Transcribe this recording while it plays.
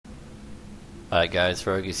Alright guys,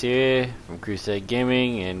 Sarogus here from Crusade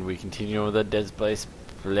Gaming, and we continue with the Dead Space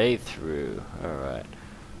playthrough. Alright.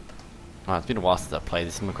 Oh, it's been a while since I played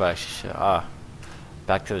this. I'm quite sure.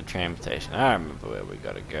 Back to the tram station. I remember where we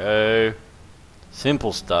gotta go.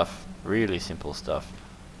 Simple stuff. Really simple stuff.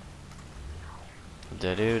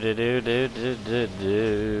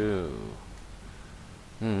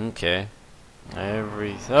 Okay. I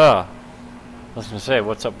was gonna say,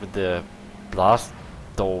 what's up with the blast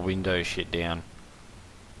door window shit down?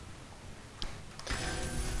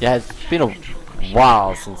 Yeah, it's been a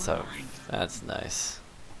while since that's nice.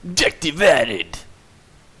 Objective added!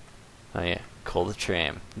 Oh yeah, call the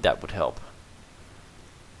tram. That would help.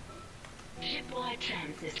 Shipwide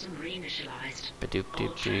tram system reinitialized. Ba-doop-doop-doo.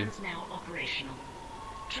 All trams now operational.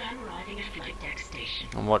 Tram arriving at flight deck station.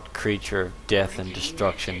 And what creature of death and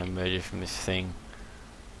destruction emerges from this thing?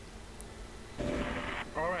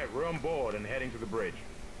 Alright, we're on board and heading to the bridge.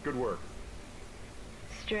 Good work.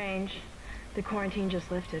 Strange. The quarantine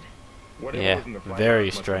just lifted. Whatever Yeah, was in the flight very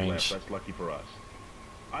must have left. strange. That's lucky for us.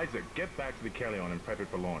 Isaac, get back to the Kellion and prep it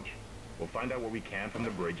for launch. We'll find out what we can from the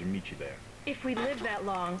bridge and meet you there. If we live that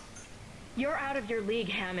long, you're out of your league,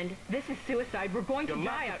 Hammond. This is suicide. We're going to Your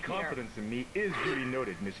die lack out of here. confidence in me is duly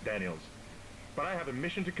noted, Miss Daniels. But I have a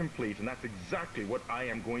mission to complete, and that's exactly what I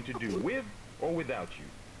am going to do, with or without you.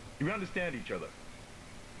 Do we understand each other?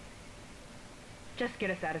 Just get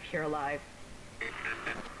us out of here alive.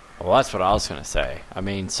 Well, that's what I was gonna say. I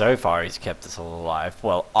mean, so far he's kept us all alive.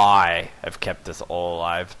 Well, I have kept us all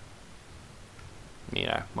alive. You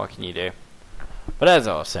know, what can you do? But as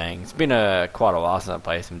I was saying, it's been quite a while since I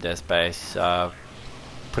played some Dead Space. Put out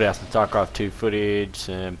some StarCraft 2 footage,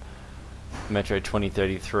 some Metro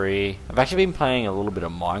 2033. I've actually been playing a little bit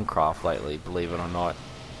of Minecraft lately, believe it or not.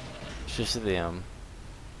 It's just the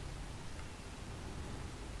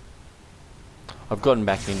I've gotten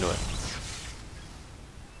back into it.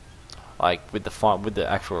 Like with the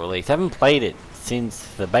actual release. I haven't played it since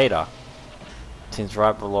the beta. Since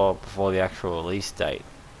right before the actual release date.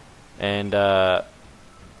 And now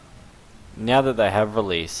that they have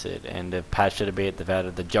released it and they've patched it a bit, they've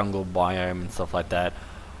added the jungle biome and stuff like that,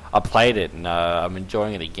 I played it and I'm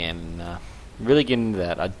enjoying it again and really getting into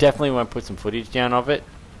that. I definitely want to put some footage down of it.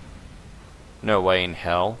 No way in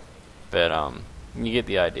hell. But you get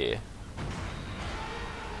the idea.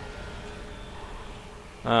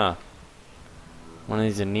 One of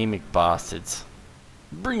these anemic bastards.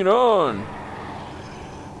 Bring it on!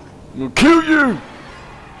 I'll kill you!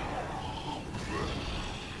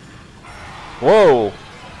 Whoa!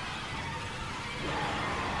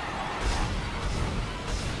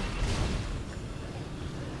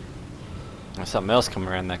 There's something else coming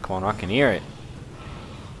around that corner. I can hear it.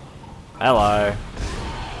 Hello.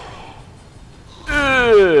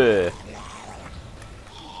 Ugh.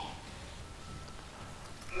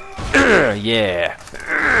 Yeah.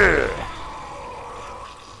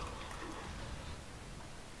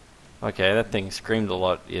 Okay, that thing screamed a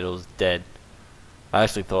lot. It was dead. I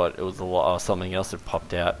actually thought it was something else that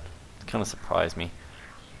popped out. It kind of surprised me.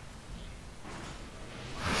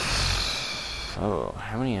 Oh,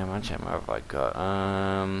 how much ammo have I got?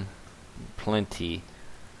 Plenty.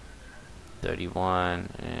 31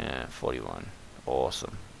 and 41.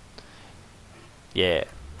 Awesome. Yeah.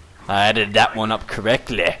 I added that one up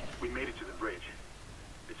correctly. We made it to the bridge.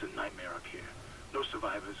 It's a nightmare up here. No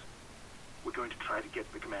survivors. We're going to try to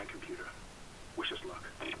get the command computer. Wish us luck.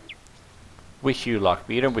 Wish you luck,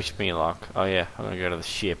 but you don't wish me luck. Oh yeah, I'm gonna go to the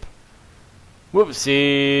ship.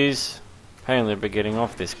 Whoopsies! Apparently we're getting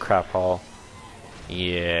off this crap hole.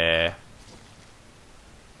 Yeah.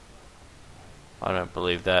 I don't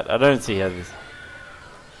believe that. I don't see how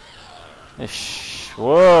this...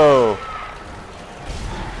 Whoa!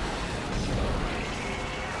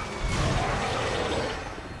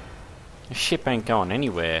 The ship ain't going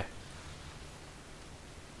anywhere.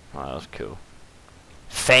 Oh, that was cool.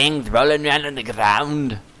 Fangs rolling around on the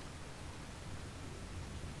ground.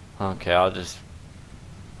 Okay, I'll just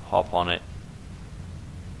hop on it.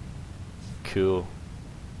 Cool.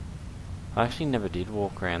 I actually never did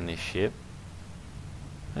walk around this ship.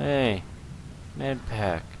 Hey, med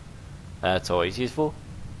pack. That's always useful,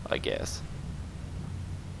 I guess.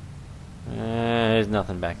 There's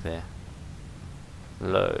nothing back there.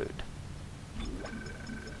 Load.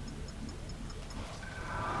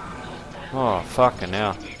 Oh, fucking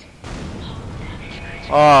hell.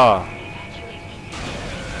 Oh.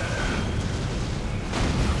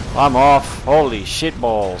 I'm off. Holy shit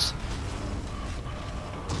balls.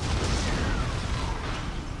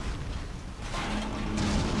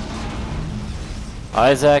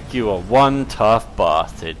 Isaac, you are one tough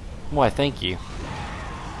bastard. Why, thank you.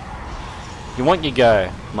 You want your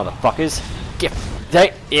go, motherfuckers. Get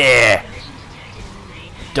they yeah.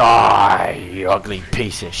 Die, you ugly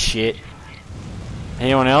piece of shit.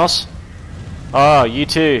 Anyone else? Oh, you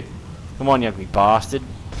too. Come on, you ugly bastard.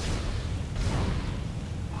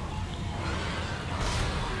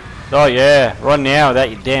 Oh yeah, run now without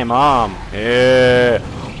your damn arm. Yeah.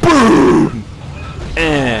 Boom!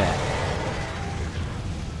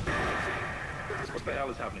 What the hell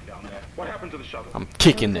is happening down there? What happened to the shuttle? I'm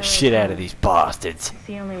kicking the shit out of these bastards. It's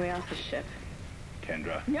the only way off the ship.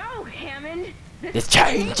 Kendra, No, Hammond! This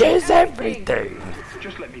changes everything.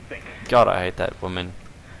 just let me think. God, I hate that woman.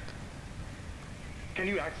 Can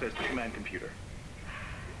you access the command computer?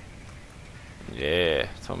 Yeah,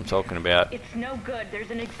 that's what I'm talking about. It's no good. There's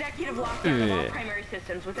an executive lockdown of all primary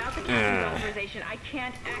systems. Without the captain's authorization, I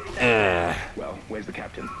can't access it. Well, where's the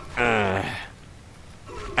captain?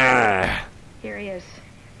 Here he is.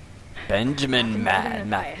 Benjamin Captain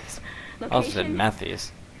Matthews. Matthias. I said Location?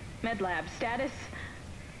 Matthews. Med lab. Status?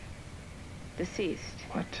 Deceased.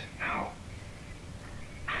 What? How?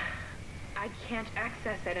 I can't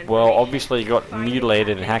access that information. Well, obviously you got Find the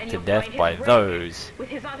mutilated and captain hacked to you'll death find by his rig. those. With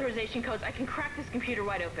his authorization codes, I can crack this computer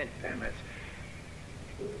wide open. Damn it.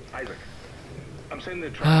 Isaac, I'm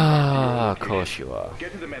sending the Ah, tracking of course you are.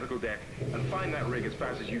 Get to the medical deck and find that rig as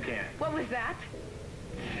fast as you can. What was that?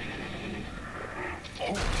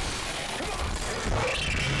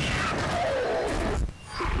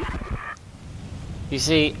 You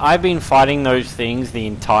see, I've been fighting those things the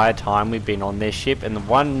entire time we've been on this ship, and the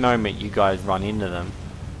one moment you guys run into them,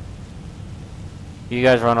 you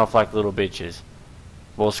guys run off like little bitches.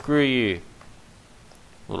 Well, screw you,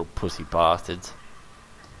 little pussy bastards.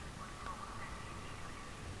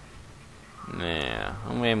 Now,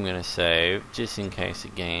 I'm gonna save, just in case the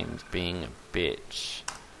game's being a bitch.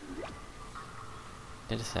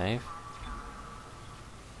 Did it save?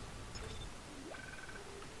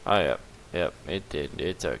 Oh, yep. Yep, it did.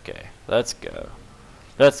 It's okay. Let's go.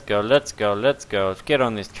 Let's go, let's go, let's go. Let's get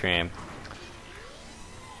on this tram.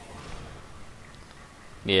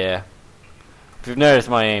 Yeah. If you've noticed,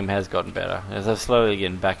 my aim has gotten better. As I'm slowly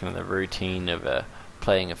getting back into the routine of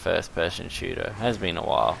playing a first-person shooter. It has been a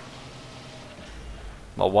while.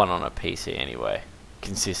 Well, one on a PC anyway.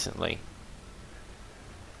 Consistently.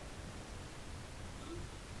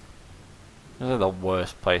 This is the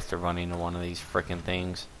worst place to run into one of these frickin'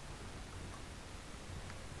 things.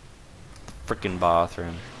 Frickin'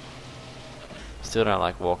 bathroom. Still don't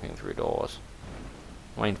like walking through doors.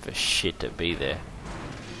 Waiting for shit to be there.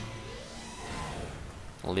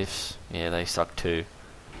 Lifts, yeah, they suck too.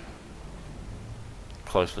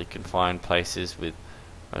 Closely confined places with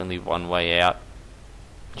only one way out.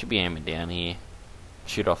 Should be aiming down here.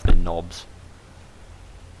 Shoot off the knobs.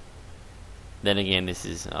 Then again, this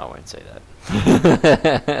is... I won't say that.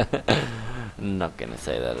 Not gonna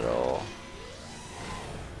say that at all.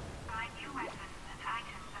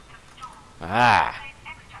 Ah!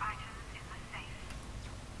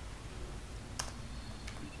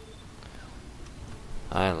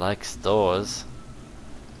 I like stores.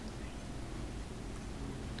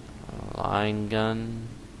 Line gun.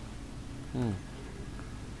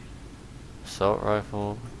 Assault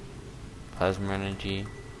rifle. Plasma energy.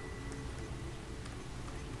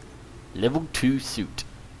 Level 2 suit.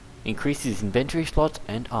 Increases inventory slots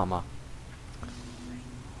and armor.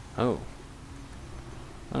 Oh.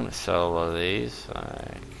 I'm gonna sell a lot of these.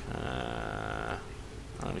 Like, I'm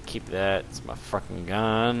gonna keep that. It's my fucking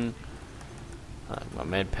gun. Like my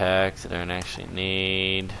med packs I don't actually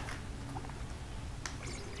need.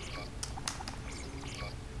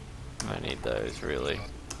 I don't need those really.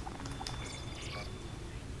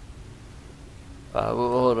 We'll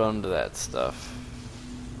hold on to that stuff.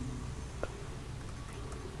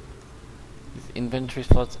 Inventory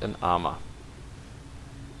slots and armor.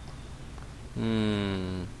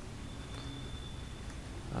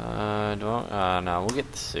 No, we'll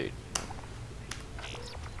get the suit.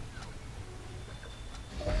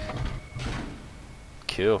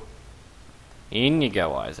 Cool. In you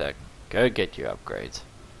go, Isaac. Go get your upgrades.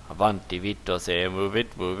 Avanti Vito, say move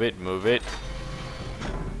it, move it, move it.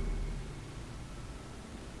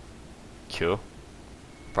 Cool.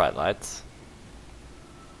 Bright lights.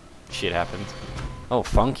 Shit happens. Oh,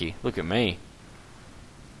 funky. Look at me.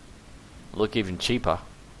 Look even cheaper.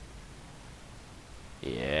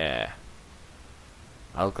 Yeah.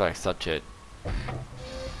 I look like such a...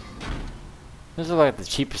 This is like the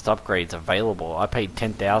cheapest upgrades available. I paid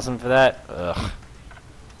 10,000 for that. Ugh.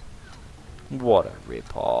 What a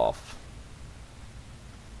rip-off.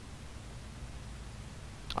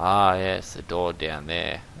 Ah, yes, the door down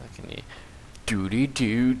there. I can hear...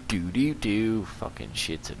 Doo-dee-doo. Fucking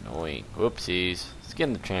shit's annoying. Whoopsies. Let's get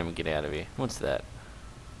in the tram and get out of here. What's that?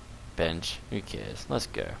 Bench. Who cares? Let's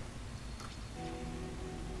go.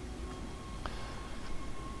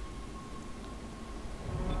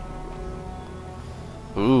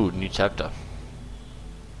 Ooh, new chapter.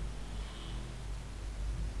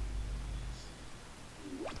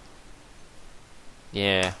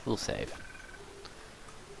 Yeah, we'll save.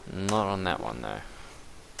 Not on that one though.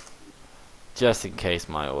 Just in case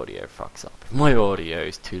my audio fucks up. If my audio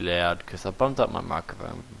is too loud, because I bumped up my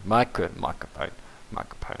microphone. Microphone.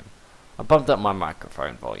 I bumped up my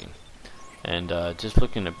microphone volume. And just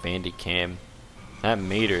looking at Bandicam, that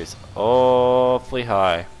meter is awfully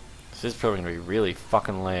high. This is probably going to be really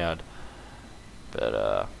fucking loud.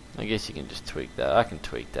 But I guess you can just tweak that. I can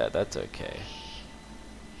tweak that. That's okay.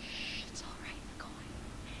 It's all right,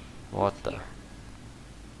 McCoy. What the?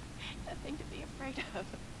 Nothing to be afraid of.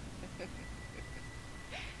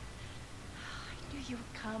 I knew you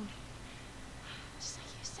would come. Just like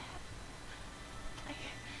you said. I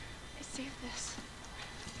saved this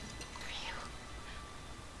for you.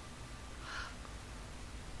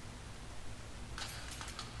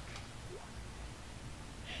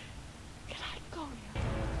 Can I go now?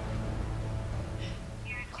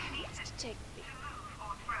 To take me.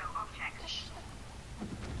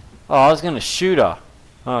 Oh, I was going to shoot her.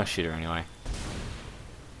 Oh, I'll shoot her anyway.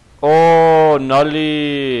 Oh,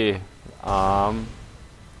 Nolly. How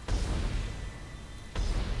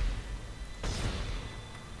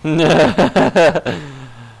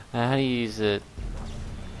do you use it?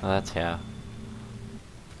 Oh, that's how.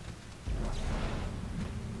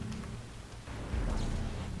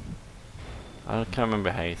 I can't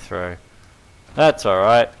remember how you throw. That's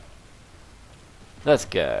alright. Let's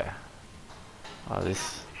go. Oh,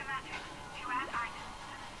 this.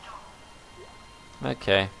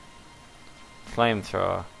 Okay.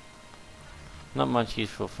 Flamethrower. Not much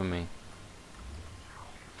useful for me.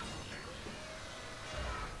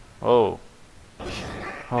 Oh.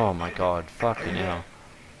 Oh my god. Fucking hell.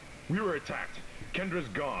 We were attacked. Kendra's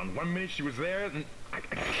gone. 1 minute she was there, and I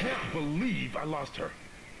can't believe I lost her.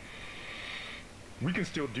 We can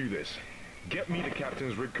still do this. Get me the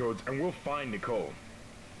captain's rig codes, and we'll find Nicole.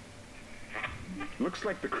 Looks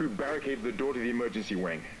like the crew barricaded the door to the emergency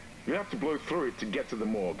wing. We have to blow through it to get to the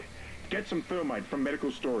morgue. Get some thermite from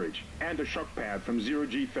medical storage, and a shock pad from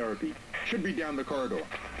zero-G therapy. Should be down the corridor.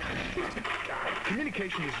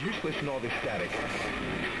 Communication is useless in all this static.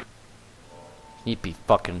 Yippee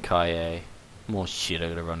fucking Kaye. More shit I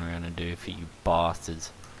gotta run around and do for you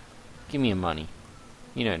bastards. Give me your money.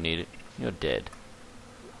 You don't need it. You're dead.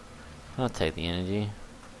 I'll take the energy.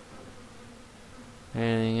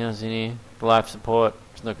 Anything else in here? Life support.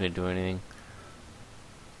 It's not gonna do anything.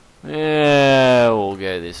 Yeah, we'll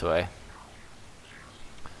go this way.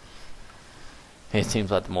 It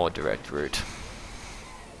seems like the more direct route.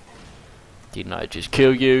 Didn't I just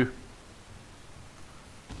kill you?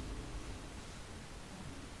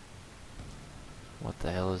 What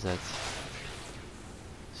the hell is that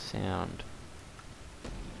sound?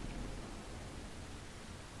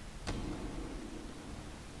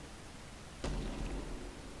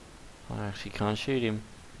 I actually can't shoot him.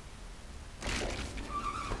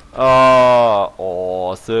 Oh,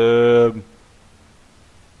 awesome!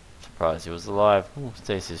 Surprised he was alive. Ooh,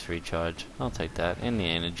 stasis recharge. I'll take that. And the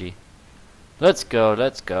energy. Let's go,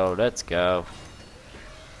 let's go, let's go.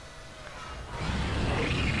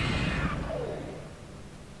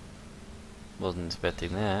 Wasn't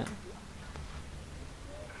expecting that.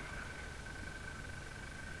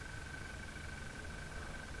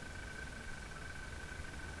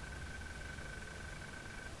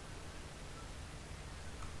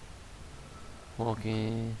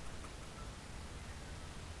 Walking.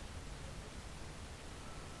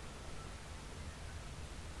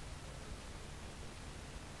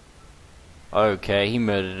 Okay, he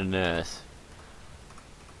murdered a nurse.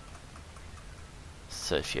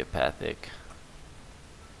 Sociopathic.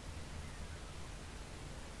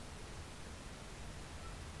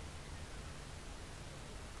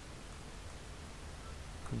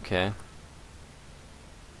 Okay.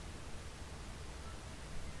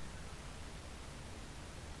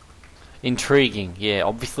 Intriguing, yeah,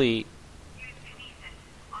 obviously.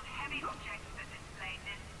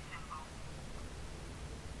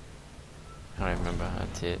 I don't remember,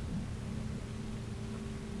 that's it.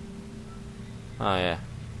 Oh yeah.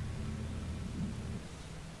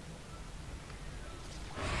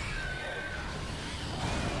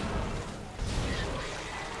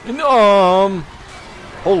 And,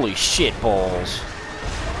 holy shit balls.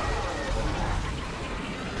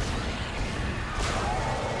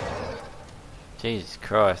 Jesus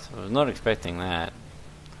Christ, I was not expecting that.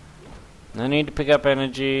 I need to pick up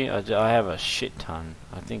energy. I have a shit ton.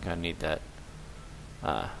 I think I need that.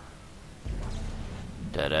 Da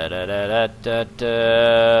da da da da da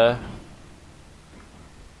da.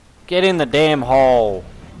 Get in the damn hole.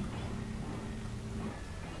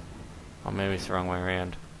 Oh, maybe it's the wrong way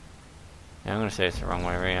around. Yeah, I'm gonna say it's the wrong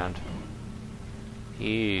way around.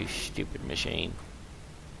 You stupid machine.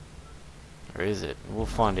 Or is it? We'll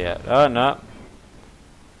find out. Oh, no.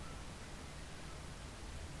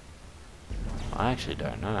 I actually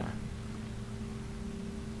don't know.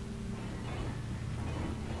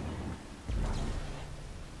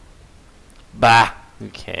 Bah! Who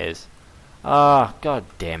cares? Ah, god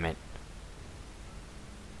damn it.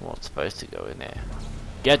 What's supposed to go in there?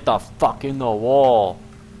 Get the fuck in the wall!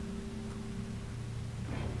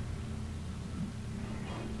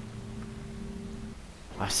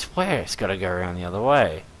 I swear it's gotta go around the other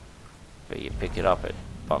way. But you pick it up, it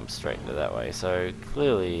bumps straight into that way. So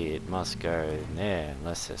clearly it must go in there,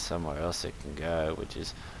 unless there's somewhere else it can go, which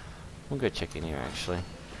is... We'll go check in here actually.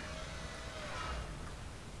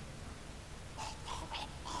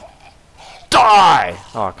 Die!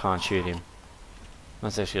 Oh, I can't shoot him.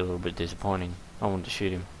 That's actually a little bit disappointing. I wanted to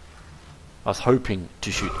shoot him. I was hoping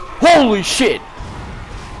to shoot. Holy shit!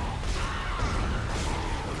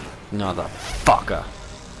 Another fucker.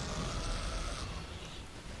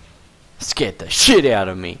 Scared the shit out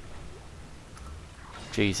of me.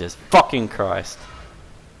 Jesus fucking Christ.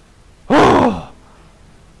 Oh!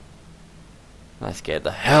 That scared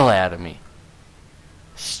the hell out of me.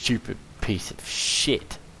 Stupid piece of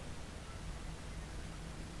shit.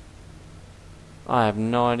 I have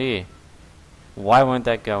no idea. Why won't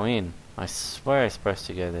that go in? I swear it's supposed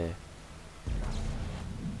to go there.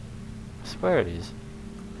 I swear it is.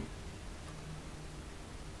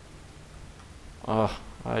 Oh,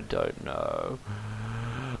 I don't know.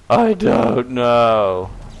 I don't know.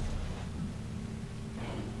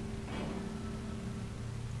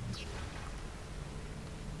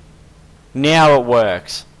 Now it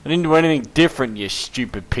works. I didn't do anything different, you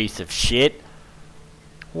stupid piece of shit.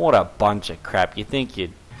 What a bunch of crap. You think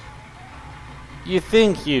you'd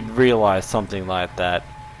realize something like that.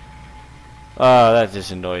 Oh, that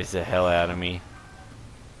just annoys the hell out of me.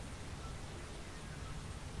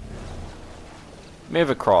 Move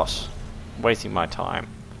across. Wasting my time.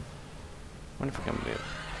 I wonder if I can move.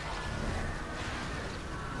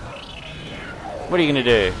 What are you gonna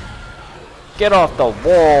do? Get off the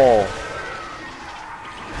wall!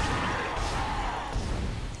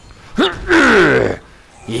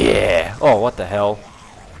 Yeah! Oh, what the hell?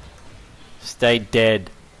 Stay dead.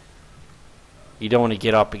 You don't want to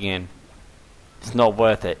get up again. It's not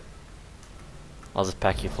worth it. I'll just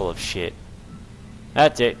pack you full of shit.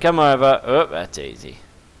 That's it. Come over. Oh, that's easy.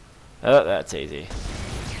 Oh, that's easy.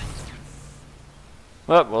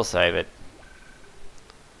 Well, we'll save it.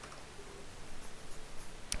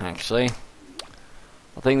 Actually,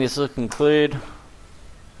 I think this will conclude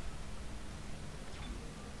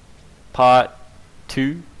part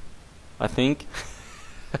 2, I think.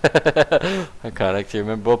 I can't actually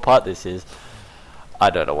remember what part this is. I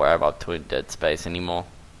don't know where I'm up to in Dead Space anymore.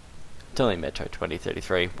 It's only Metro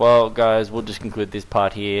 2033. Well, guys, we'll just conclude this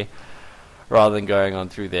part here. Rather than going on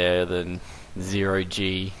through there, then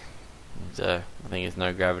 0G. So, I think it's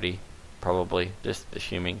no gravity. Probably. Just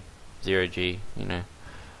assuming. 0G, you know.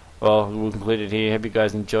 Well, we'll conclude it here. Hope you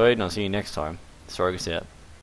guys enjoyed, and I'll see you next time. Sarogus out.